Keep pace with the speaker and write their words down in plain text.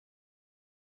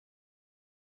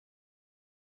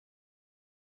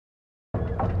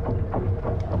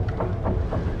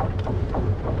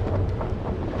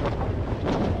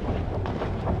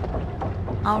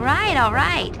All right, all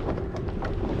right.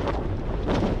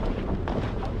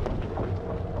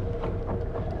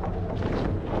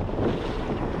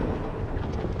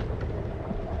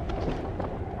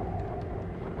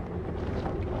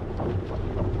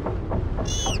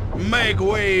 Make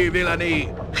way,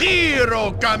 villainy!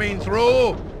 Hero coming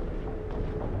through!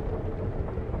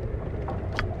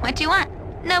 What you want?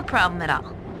 No problem at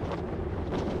all.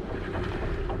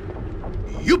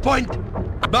 You point!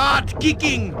 Butt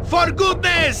kicking! For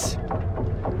goodness!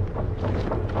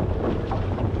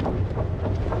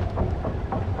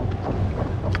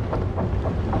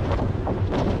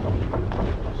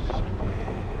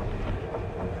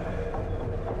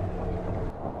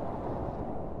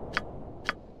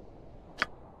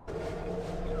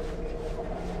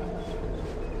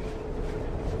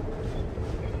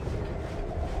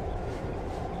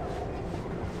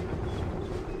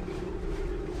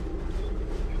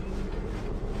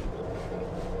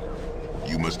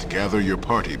 You must gather your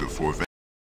party before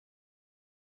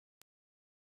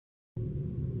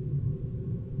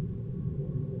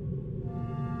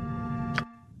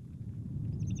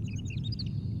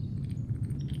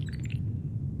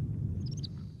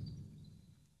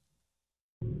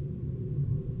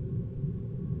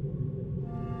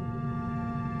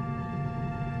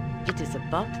It is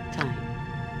about time.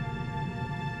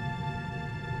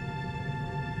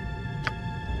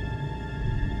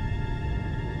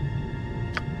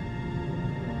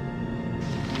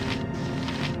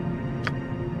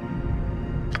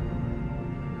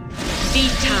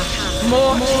 Vita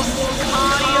Mortis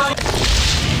Cario.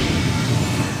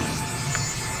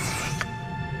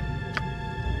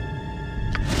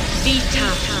 Vita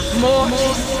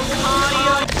Mortis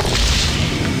Cario.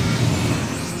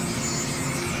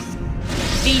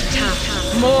 Vita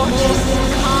Mortis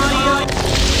Cario.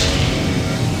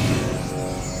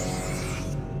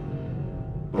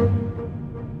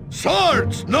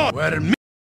 Swords! No! Where me?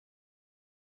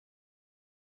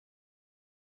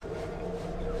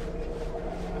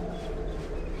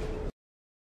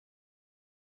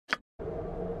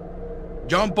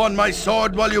 Jump on my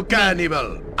sword while you can,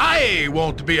 evil. I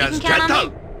won't be as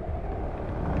gentle.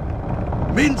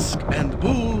 Minsk and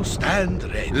Boo stand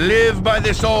ready. Live by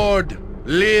the sword.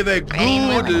 Live a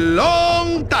good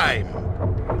long time.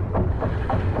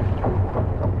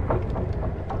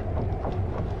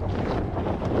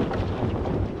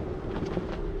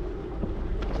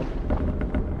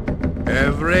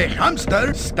 Every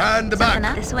hamster stand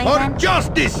back This way, for then?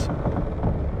 justice.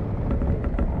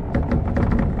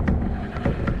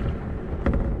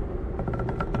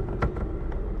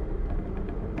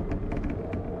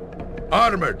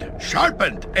 Armored,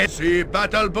 sharpened, see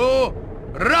battle bow.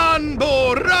 Run,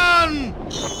 bow, run!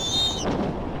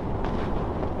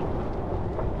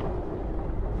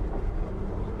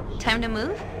 Time to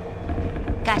move?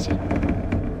 Gotcha.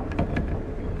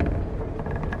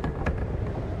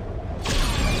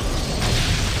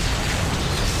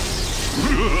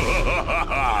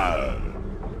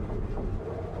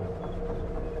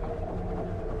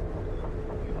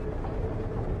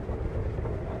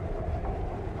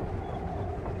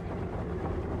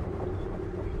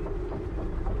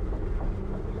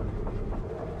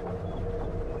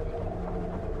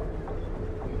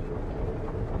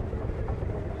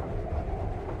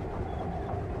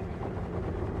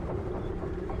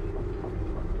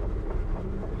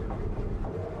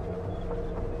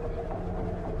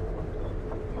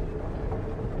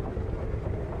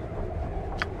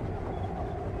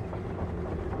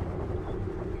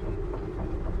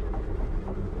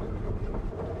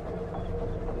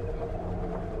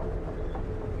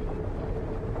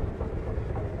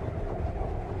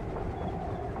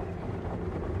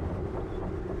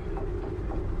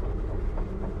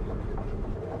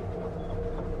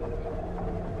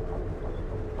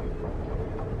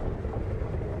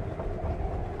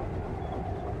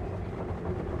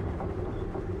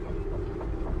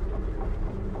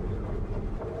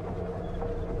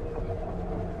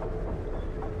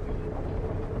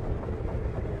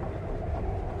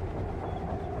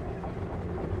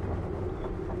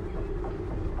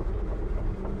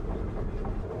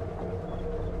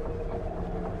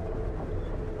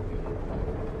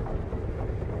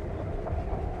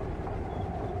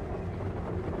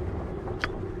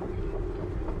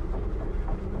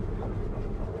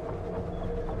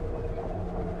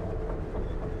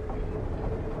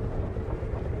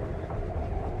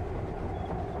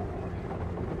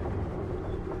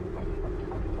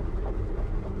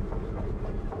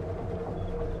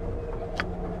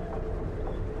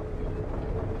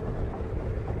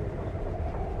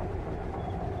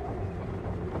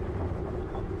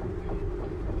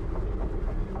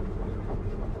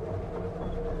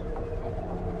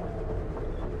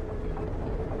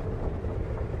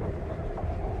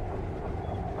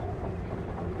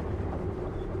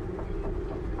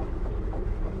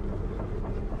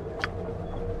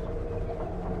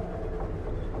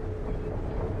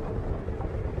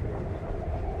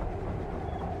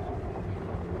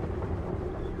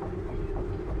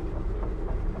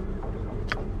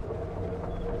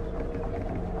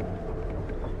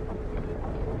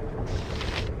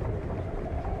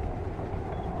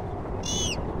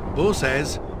 Who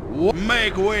says,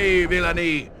 make way,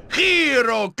 villainy!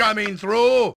 Hero coming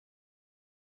through!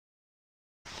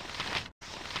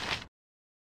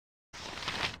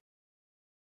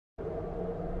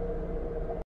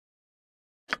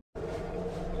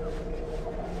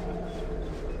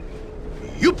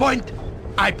 You point,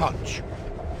 I punch.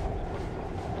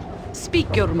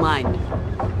 Speak your mind.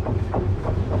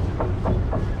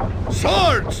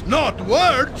 Swords, not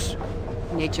words!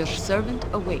 Nature's servant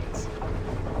awaits.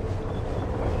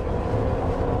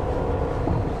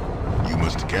 You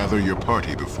must gather your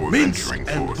party before Mince venturing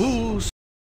and forth. booze.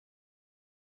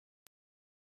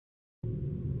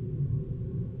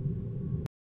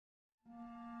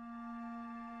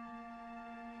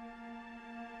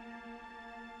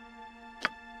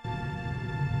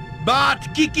 Butt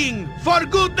kicking, for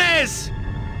goodness!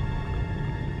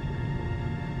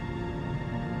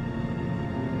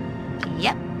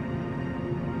 Yep.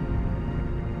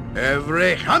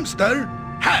 Every hamster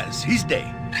has his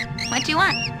day. What do you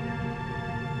want?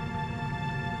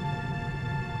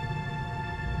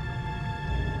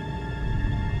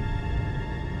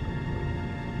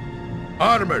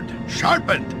 Armored,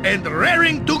 sharpened, and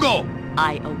raring to go.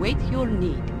 I await your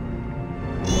need.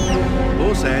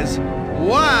 Who says,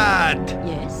 what?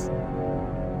 Yes?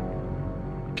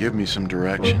 Give me some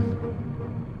direction.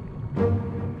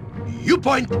 You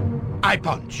point, I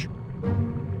punch.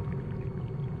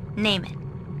 Name it.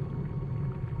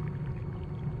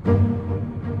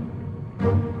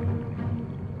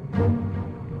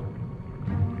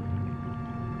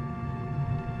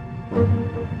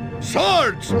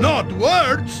 Swords, not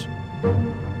words!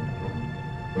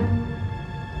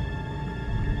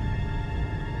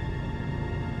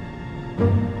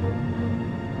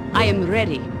 I am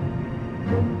ready.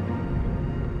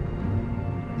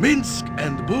 Minsk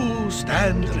and Boo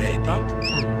stand ready. About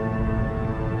time.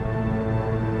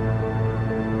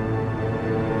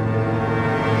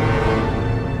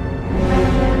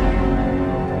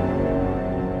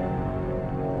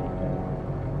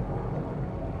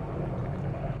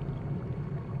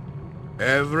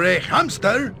 Every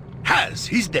hamster has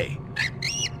his day.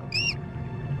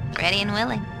 Ready and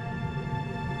willing.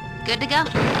 Good to go.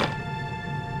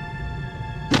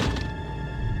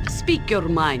 Speak your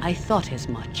mind. I thought as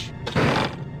much.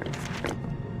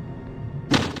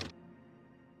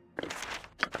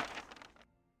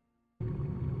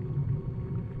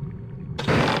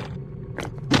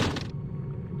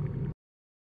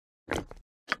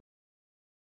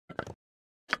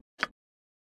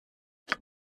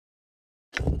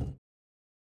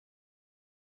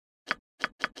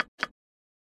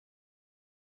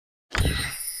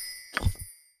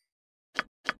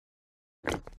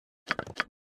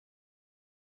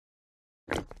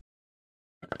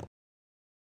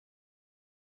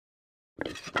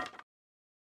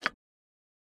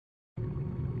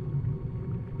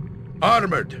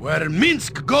 Armored, where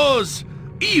Minsk goes,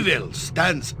 evil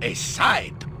stands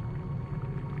aside.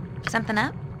 Something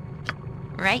up?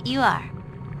 Right you are.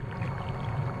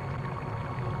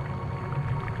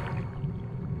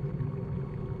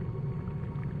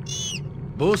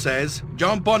 Boo says,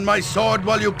 jump on my sword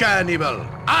while you can, evil.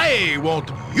 I won't.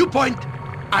 You point,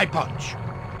 I punch.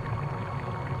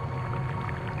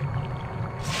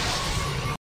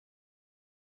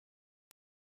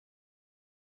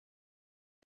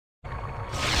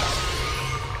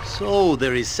 So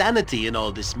there is sanity in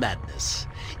all this madness.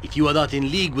 If you are not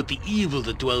in league with the evil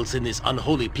that dwells in this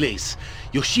unholy place,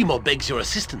 Yoshimo begs your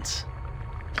assistance.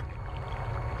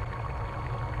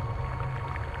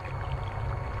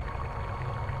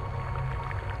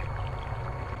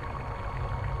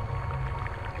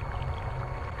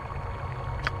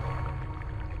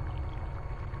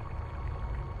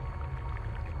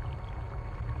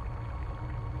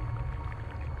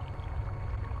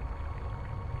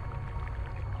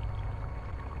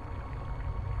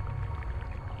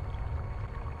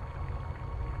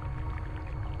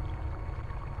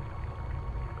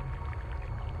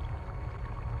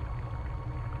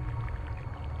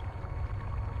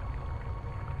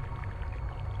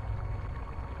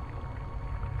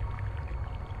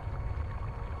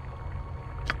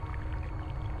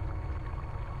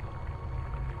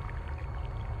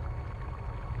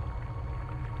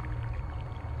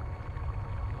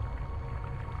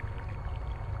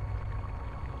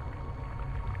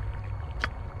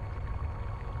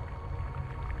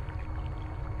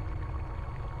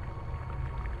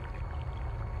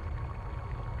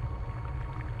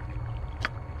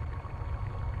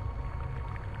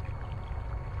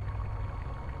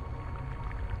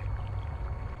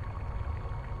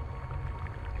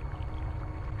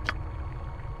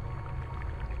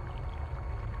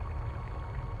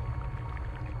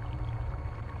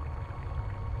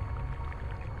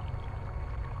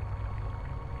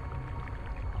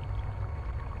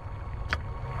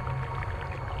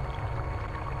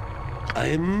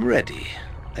 I'm ready,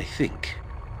 I think.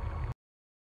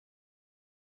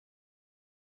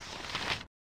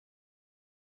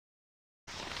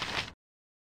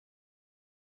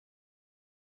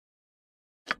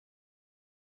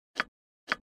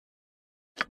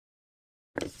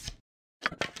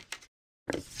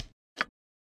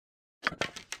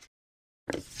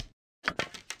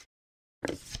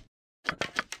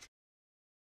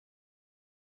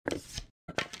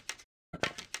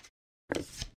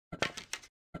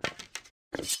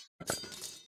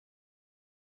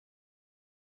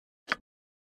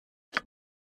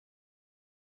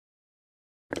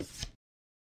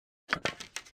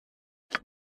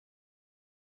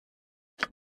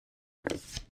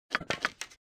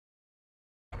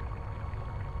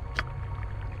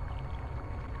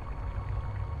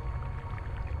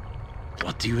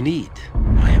 What do you need?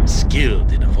 I am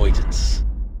skilled in avoidance.